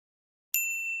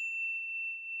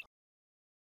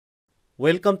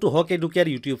Welcome to Hoque Educare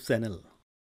YouTube channel.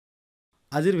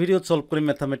 Ajir video solve kori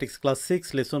mathematics class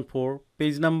 6 lesson 4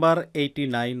 page number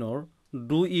 89 or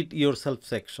do it yourself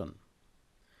section.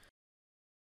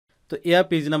 So here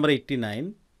page number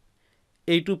 89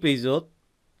 A2 page ot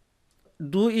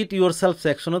do it yourself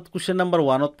section ot question number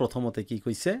 1 ot prothomote ki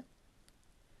koise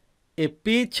a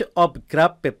piece of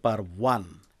graph paper 1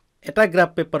 eta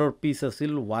graph paper or piece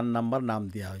asil 1 number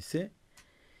naam dia hoise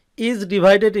is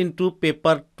divided into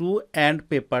paper 2 and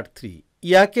paper 3.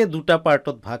 ইয়াকে দুটা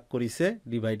পার্টত ভাগ কৰিছে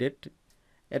divided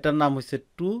এটাৰ নাম হৈছে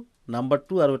 2 number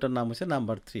 2 আৰু এটাৰ নাম হৈছে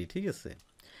নাম্বার 3 ঠিক আছে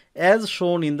as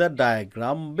shown in the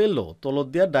diagram below তলত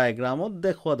দিয়া ডায়াগ্ৰামত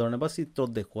দেখুৱা ধৰণে বা চিত্ৰত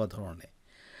দেখুৱা ধৰণে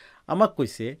আমাক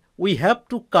কৈছে we have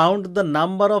to count the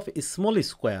number of small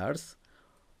squares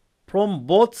from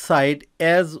both sides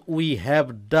as we have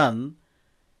done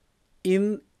in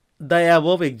the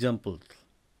above example.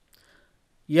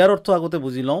 ইয়াৰ অৰ্থ আগতে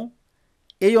বুজি লওঁ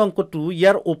এই অংকটো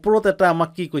ইয়াৰ ওপৰত এটা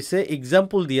আমাক কি কৈছে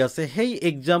एग्जांपल দি আছে সেই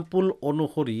एग्जांपल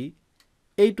অনুসৰি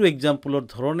এইটো एग्जांपलৰ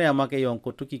ধৰণে আমাক এই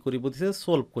অংকটো কি কৰিব দিছে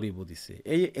সলভ কৰিব দিছে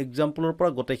এই एग्जांपलৰ পৰা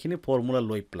গটেখিনি ফৰ্মুলা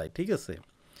লৈ প্লাই ঠিক আছে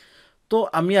তো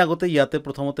আমি আগতে ইয়াতে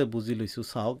প্ৰথমতে বুজি লৈছো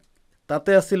চাওক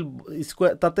তাতে আছিল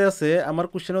স্কয়াৰ তাতে আছে আমাৰ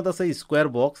কোশ্চেনত আছে স্কয়াৰ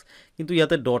বক্স কিন্তু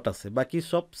ইয়াতে ডট আছে বাকি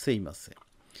সব সেম আছে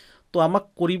তো আমাক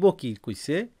কৰিব কি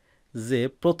কৈছে যে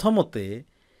প্ৰথমতে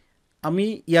আমি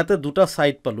ইয়াতে দুটা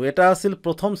সাইড পালো এটা আছিল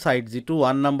প্ৰথম সাইড যেটো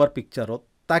 1 নাম্বাৰ পিকচাৰত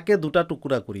তাকে দুটা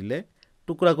টুকুৰা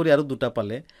কৰি আৰু দুটা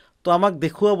পালে তো আমাক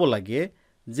দেখুৱাব লাগে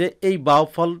যে এই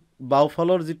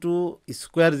বাওফালৰ যেটো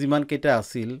স্কয়াৰ যিমান কেটা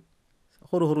আছিল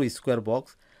সৰু স্কয়াৰ বক্স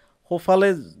হোফালে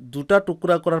দুটা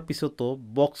টুকুৰা কৰাৰ পিছতো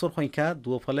বক্সৰ সংখ্যা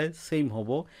দুফালে সেম হ'ব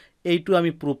এইটো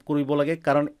আমি প্ৰুভ কৰিব লাগে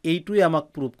কাৰণ এইটোই আমাক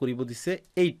প্ৰুভ কৰিব দিছে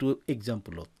এইটো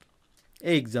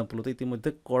एग्जांपलত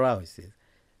ইতিমধ্যে কৰা হৈছে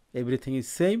এভৰিথিং ইজ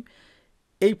সেম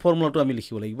এই ফৰ্মুলাটো আমি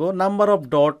লিখিব লাগিব number of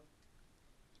dot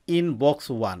in box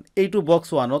 1 এইটো box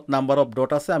 1 to number of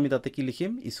dot আছে আমি তাতে কি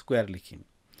লিখিম স্কয়াৰ লিখিম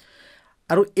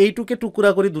আৰু এইটোকে টুকুৰা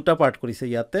কৰি দুটা পাৰ্ট কৰিছে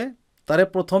ইয়াতে তাৰে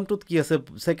প্ৰথমটোত কি আছে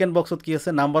সেকেন্ড বক্সত কি আছে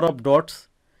number of dots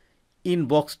in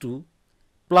box 2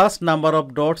 plus number of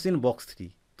dots in box 3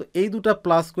 তো এই দুটা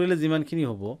প্লাস কৰিলে যিমানখিনি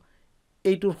হ'ব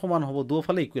এইটোৰ সমান হ'ব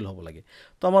দুফালে ইকুৱেল হ'ব লাগে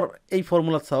তো আমাৰ এই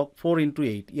ফৰ্মুলাত চাওক 4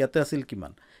 * 8 ইয়াতে আছিল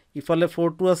কিমান ইফালে 4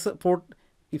 2 আছে 4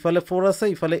 ইফালে 4 আছে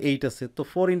ইফালে 8 আছে তো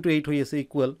 4 * 8 হৈ আছে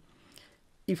ইকুৱেল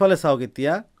ইফালে চাওক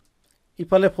এতিয়া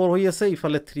ইফালে 4 হৈ আছে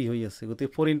ইফালে 3 হৈ আছে গতি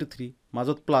 4 * 3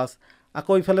 মাজত প্লাস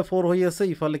আকৌ ইফালে 4 হৈ আছে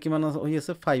ইফালে কিমান হৈ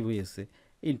আছে 5 হৈ আছে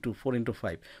ইনটু 4 *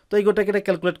 5 তো এই গোটেকেটা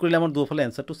ক্যালকুলেট কৰিলে আমাৰ দুফালে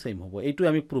আনসাৰটো সেম হ'ব এইটো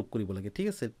আমি প্ৰুভ কৰিব লাগে ঠিক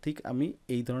আছে ঠিক আমি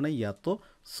এই ধৰণে ইয়াতো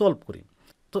সলভ কৰিম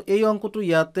তো এই অঙ্কটো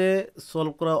ইয়াতে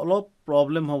সলভ কৰা অলপ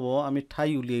প্ৰবলেম হ'ব আমি ঠাই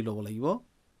উলিয়াই ল'ব লাগিব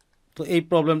তো এই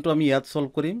প্ৰবলেমটো আমি ইয়াত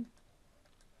সলভ কৰিম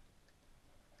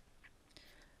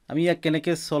আমি ইয়াক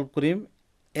কেনেকৈ সলভ কৰিম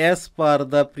as per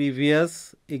the previous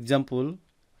example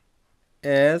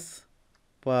as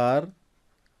per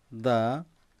the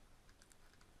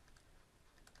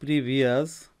previous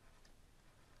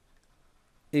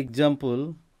example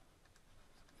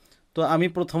তো আমি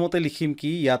প্ৰথমতে লিখিম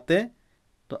কি ইয়াতে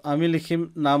তো আমি লিখিম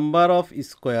নাম্বার অফ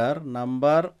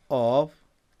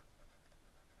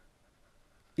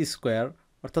স্কয়ার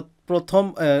অর্থাৎ প্রথম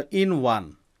in 1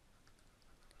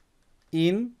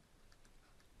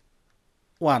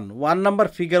 নাম্বার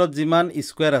ফিগারত যিমান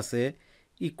স্কয়ার আছে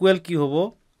ইকুয়াল কি হ'ব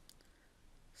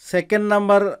সেকেন্ড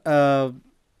নাম্বার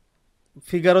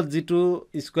ফিগারত যেটো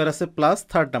স্কয়ার আছে প্লাস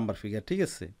থার্ড নাম্বার ফিগার ঠিক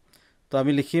আছে তো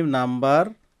আমি লিখিম number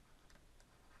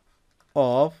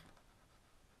of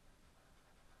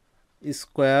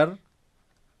square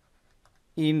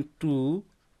in 2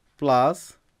 plus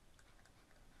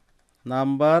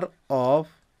number of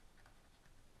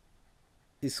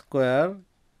square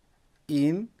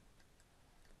in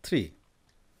 3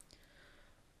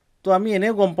 তো আমি এনে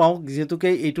গম পাও যেতুকে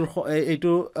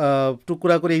এইটো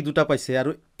টুকুৰা কৰি এই দুটা পাইছে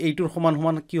আৰু এইটোৰ সমান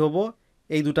সমান কি হ'ব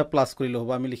এই দুটা প্লাস কৰিলে হ'ব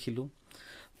আমি লিখিলো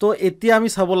তো এতিয়া আমি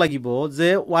চাব লাগিব যে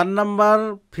 1 নাম্বার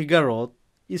ফিগাৰত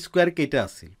স্কয়াৰ কেইটা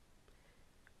আছিল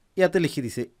ইয়াতে লিখি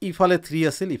দিছে ইফালে 3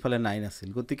 আছিল ইফালে 9 আছিল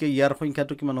গতিকে ইয়াৰ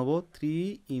সংখ্যাটো কিমান হ'ব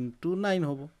 3 * 9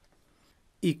 হ'ব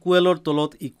ইকুৱেলৰ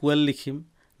তলত ইকুৱেল লিখিম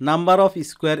number of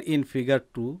square in figure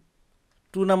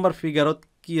 2 number ফিগাৰত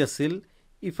কি আছিল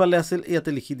ইফালে আছিল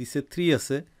ইয়াতে লিখি দিছে 3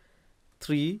 আছে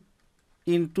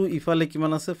 3 ইনটু ইফালে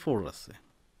কিমান আছে 4 আছে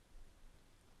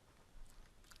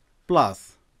প্লাস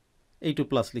এইটো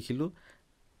প্লাস লিখিলো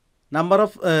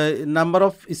number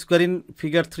of square in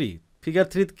figure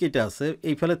 3 ত কেইটা আছে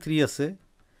এইফালে 3 আছে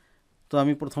তো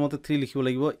আমি প্ৰথমতে 3 লিখিব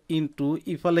লাগিব ইনটু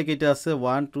ইফালে কেইটা আছে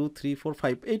 1 2 3 4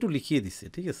 5 এইটো লিখিয়ে দিছে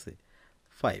ঠিক আছে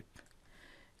 5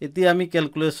 এতিয়া আমি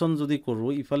ক্যালকুলেশন যদি কৰো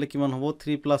ইফালে কিমান হ'ব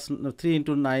 3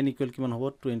 into 9 ইকুৱেল কিমান হ'ব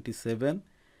 27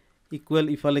 ইকুৱেল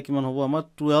ইফালে কিমান হ'ব আমাৰ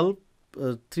 12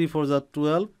 3 4 যা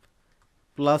 12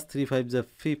 plus 3 5 যা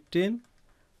 15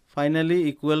 ফাইনালি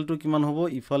ইকুৱেল টু কিমান হ'ব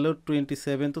ইফালে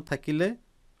 27 তো থাকিলে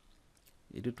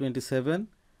এটো 27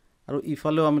 আৰু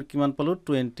ইফালেও আমি কিমান পালো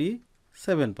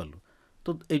 27 পালো তো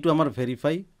এইটো আমাৰ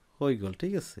ভেৰিফাই হৈ গল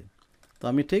ঠিক আছে তো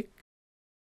আমি ঠিক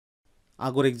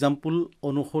আগৰ एग्जांपल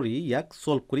অনুসৰি ইয়াক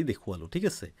সলভ কৰি দেখুৱালো ঠিক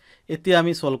আছে এতিয়া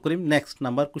আমি সলভ কৰিম নেক্সট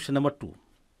নাম্বার কোশ্চেন নাম্বার 2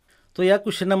 তো ইয়া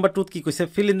কোশ্চেন নাম্বার 2 কি কৈছে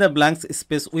fill in the blanks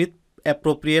space with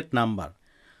appropriate number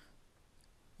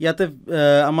ইয়াতে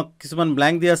আমাক কিছুমান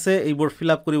ব্ল্যাঙ্ক দি আছে এইবোৰ ফিল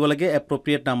আপ কৰিব লাগে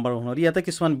appropriate number অনুসৰি ইয়াতে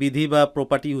কিছুমান বিধি বা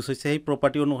প্ৰপাৰ্টি ইউজ হৈছে এই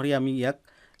প্ৰপাৰ্টি অনুসৰি আমি ইয়াক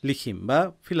লিখিম বা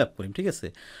ফিল আপ কৰিম ঠিক আছে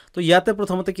তো ইয়াতে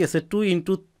প্ৰথমতে কি আছে 2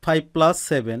 into 5 plus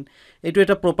 7 এইটো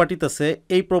এটা প্ৰপাৰ্টিত আছে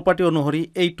এই প্ৰপাৰ্টি অনুসৰি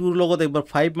এই 2 ৰ লগত একবাৰ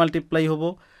 5 মাল্টিপ্লাই হ'ব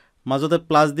মাজতে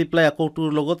প্লাস দি প্লাই আকৌ 2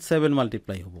 ৰ লগত 7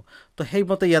 মাল্টিপ্লাই হ'ব তো সেই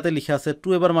মতে ইয়াতে লিখা আছে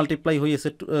 2 এবাৰ মাল্টিপ্লাই হৈ আছে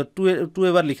 2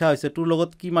 এবাৰ লিখা হৈছে 2 ৰ লগত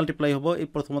কি মাল্টিপ্লাই হ'ব এই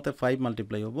প্ৰথমতে 5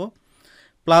 মাল্টিপ্লাই হ'ব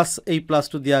প্লাস এই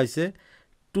প্লাসটো দিয়া হৈছে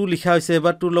 2 লিখা হৈছে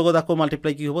এবাৰ 2 ৰ লগত আকৌ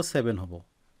মাল্টিপ্লাই কি হ'ব 7 হ'ব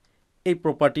এই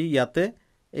প্ৰপাৰ্টি ইয়াতে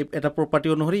এটা প্ৰপাৰ্টি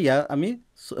অনুসৰি ইয়া আমি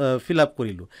ফিল আপ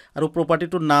কৰিলো আৰু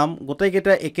প্ৰপাৰ্টিটোৰ নাম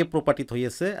গোটেইকেইটা একে প্ৰপাৰ্টিত হৈ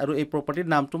আছে আৰু এই প্ৰপাৰ্টিৰ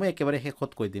নামটো মই একেবাৰে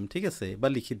শেষত কৈ দিম ঠিক আছে বা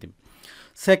লিখি দিম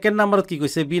সেকেন্ড নাম্বাৰত কি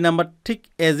কৈছে বি নাম্বাৰ ঠিক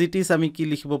এজ ইট ইজ আমি কি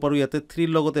লিখিব পাৰো ইয়াতে 3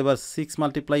 ৰ লগত এবাৰ 6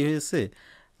 মাল্টিপ্লাই হৈ আছে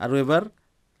আৰু এবাৰ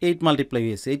 8 মাল্টিপ্লাই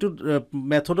হৈ আছে এইটো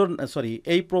মেথডৰ সৰি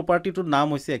এই প্ৰপাৰ্টিটোৰ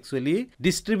নাম হৈছে actually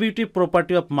ডিস্ট্ৰিবিউটিভ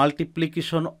property of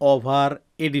multiplication over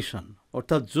edition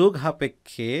অৰ্থাৎ যোগ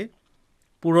সাপেক্ষে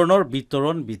পূৰণৰ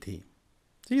বিতৰণ বিধি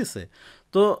ঠিক আছে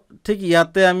তো ঠিক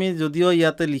ইয়াতে আমি যদিও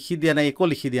ইয়াতে লিখি দিয়া নাই একো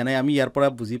লিখি দিয়া নাই আমি ইয়াৰ পৰা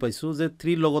বুজি পাইছো যে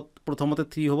 3 লগত প্ৰথমতে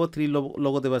 3 হ'ব 3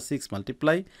 লগত এবাৰ 6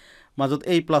 মাল্টিপ্লাই মাজত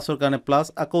এই প্লাসৰ কাৰণে প্লাস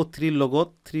আকৌ 3 লগত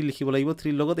 3 লিখিব লাগিব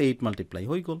 3 লগত 8 মাল্টিপ্লাই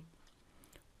হৈ গল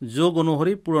যোগ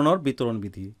অনুসৰি পূৰণৰ বিতৰণ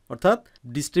বিধি অৰ্থাৎ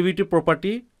ডিস্ট্ৰিবিউটিভ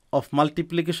property of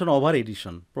multiplication over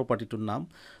edition প্ৰপাৰ্টিটোৰ নাম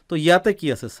তো ইয়াতে কি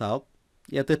আছে চাওক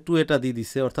ইয়াতে 2 এটা দি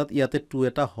দিছে অৰ্থাৎ ইয়াতে 2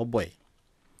 এটা হ'বই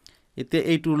এতে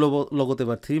এই 2 লগত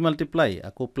এবাৰ 3 মাল্টিপ্লাই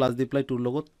আকৌ প্লাস দি প্লাই 2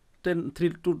 লগত 10 3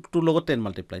 2 লগত 10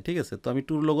 মাল্টিপ্লাই ঠিক আছে তো আমি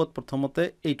 2 লগত প্ৰথমতে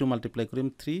এইটো মাল্টিপ্লাই কৰিম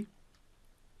 3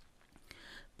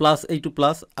 প্লাস এইটো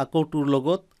প্লাস আকৌ 2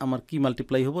 লগত আমাৰ কি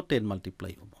মাল্টিপ্লাই হ'ব 10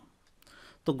 মাল্টিপ্লাই হ'ব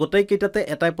তো গোটেই কেইটাতে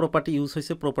এটাই প্ৰপাৰ্টি ইউজ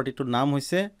হৈছে প্ৰপাৰ্টিটোৰ নাম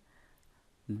হৈছে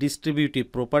ডিস্ট্ৰিবিউটিভ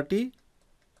প্ৰপাৰ্টি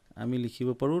আমি লিখিব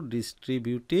পাৰো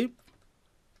ডিস্ট্ৰিবিউটিভ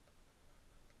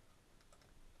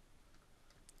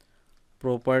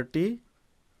property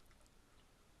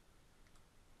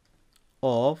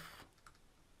of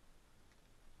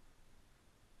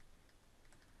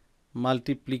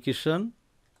multiplication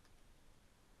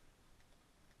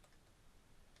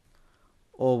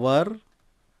over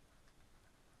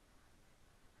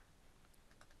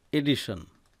addition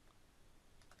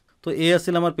তো এই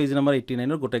আছিল আমাৰ পেজ নাম্বাৰ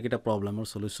 89 ৰ গোটেইটা প্ৰবলেমৰ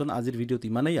সলিউশন আজিৰ ভিডিওত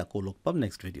ইমানেই আকৌ লগ পাম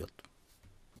নেক্সট ভিডিওত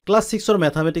ক্লাস 6 ৰ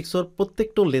ম্যাথমেটিক্সৰ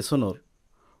প্ৰত্যেকটো লেসনৰ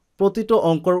প্ৰতিটো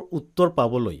অংকৰ উত্তৰ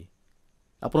পাবলৈ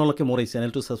আপোনালোকে মোৰ এই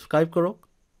চেনেলটো সাবস্ক্ৰাইব কৰক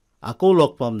আকৌ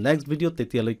লগ পাম নেক্সট ভিডিওত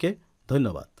তেতিয়ালৈকে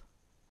ধন্যবাদ